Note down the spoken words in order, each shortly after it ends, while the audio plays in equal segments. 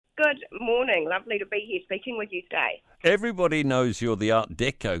Good morning. Lovely to be here speaking with you today. Everybody knows you're the Art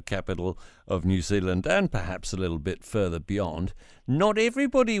Deco capital of New Zealand and perhaps a little bit further beyond. Not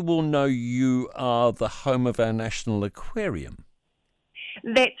everybody will know you are the home of our National Aquarium.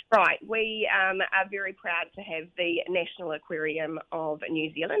 That's right. We are very proud to have the National Aquarium of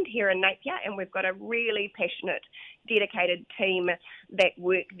New Zealand here in Napier, and we've got a really passionate, dedicated team that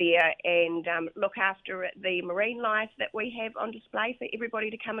work there and look after the marine life that we have on display for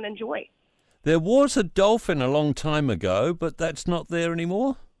everybody to come and enjoy. There was a dolphin a long time ago, but that's not there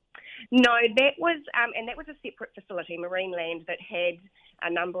anymore? No, that was a separate facility, Marineland, that had a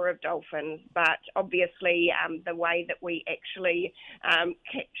number of dolphins. But obviously, the way that we actually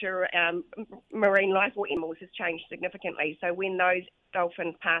capture marine life or animals has changed significantly. So when those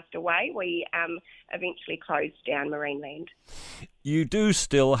dolphins passed away, we eventually closed down Marineland. You do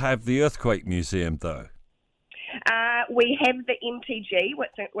still have the Earthquake Museum, though. We have the MTG,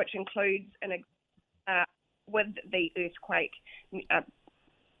 which includes with the earthquake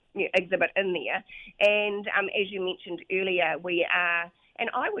exhibit in there. And as you mentioned earlier, we are, and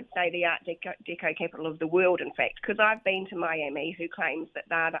I would say the Art Deco capital of the world, in fact, because I've been to Miami, who claims that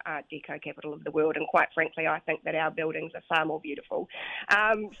they're the Art Deco capital of the world, and quite frankly, I think that our buildings are far more beautiful.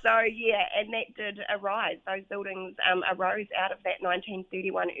 And that did arise. Those buildings arose out of that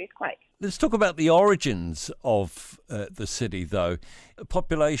 1931 earthquake. Let's talk about the origins of the city, though. A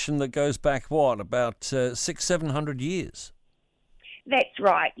population that goes back, about 600-700 years? That's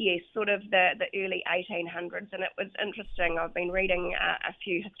right, yes, sort of the early 1800s, and it was interesting. I've been reading a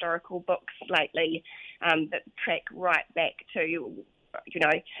few historical books lately that track right back to,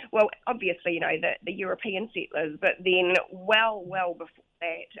 obviously, the European settlers, but then well before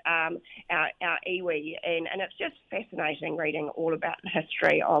that, our iwi, and it's just fascinating reading all about the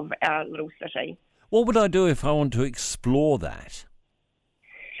history of our little city. What would I do if I want to explore that?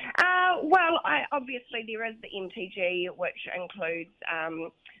 Obviously there is the MTG, which includes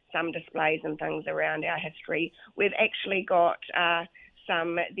some displays and things around our history. We've actually got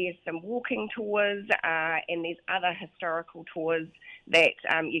there's some walking tours and there's other historical tours that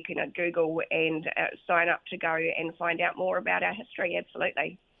you can Google and sign up to go and find out more about our history,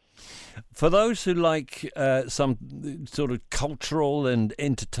 absolutely. For those who like some sort of cultural and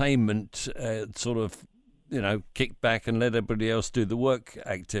entertainment kick back and let everybody else do the work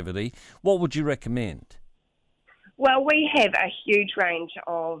activity, what would you recommend? Well, we have a huge range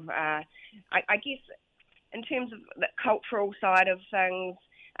of, I guess, in terms of the cultural side of things,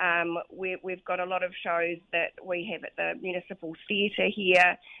 we've got a lot of shows that we have at the Municipal Theatre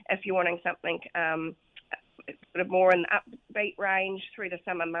here. If you're wanting something sort of more in the upbeat range, through the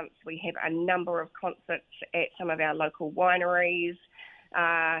summer months we have a number of concerts at some of our local wineries.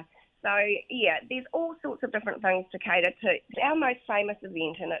 So, there's all sorts of different things to cater to. Our most famous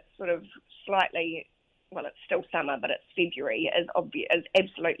event, and it's sort of slightly, it's still summer, but it's February, is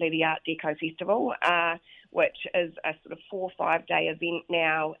absolutely the Art Deco Festival, which is a sort of 4 or 5 day event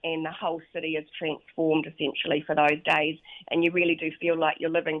now, and the whole city is transformed essentially for those days, and you really do feel like you're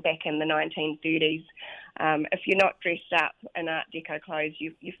living back in the 1930s. If you're not dressed up in Art Deco clothes,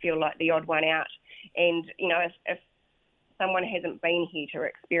 you feel like the odd one out. And, if someone hasn't been here to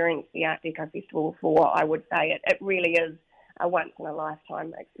experience the Art Deco Festival before, I would say it really is a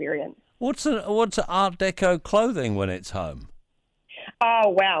once-in-a-lifetime experience. What's Art Deco clothing when it's home? Oh,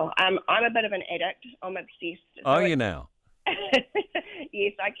 well, I'm a bit of an addict. I'm obsessed. Are you now?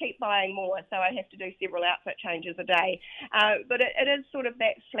 Yes, I keep buying more, so I have to do several outfit changes a day. But it is sort of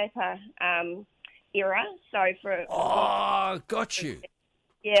that flapper era. So got you.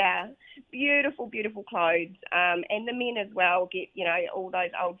 Yeah, beautiful, beautiful clothes. And the men as well get, all those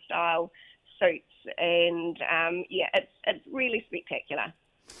old style suits. And, it's really spectacular.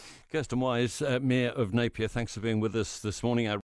 Kirsten Wise, Mayor of Napier, thanks for being with us this morning.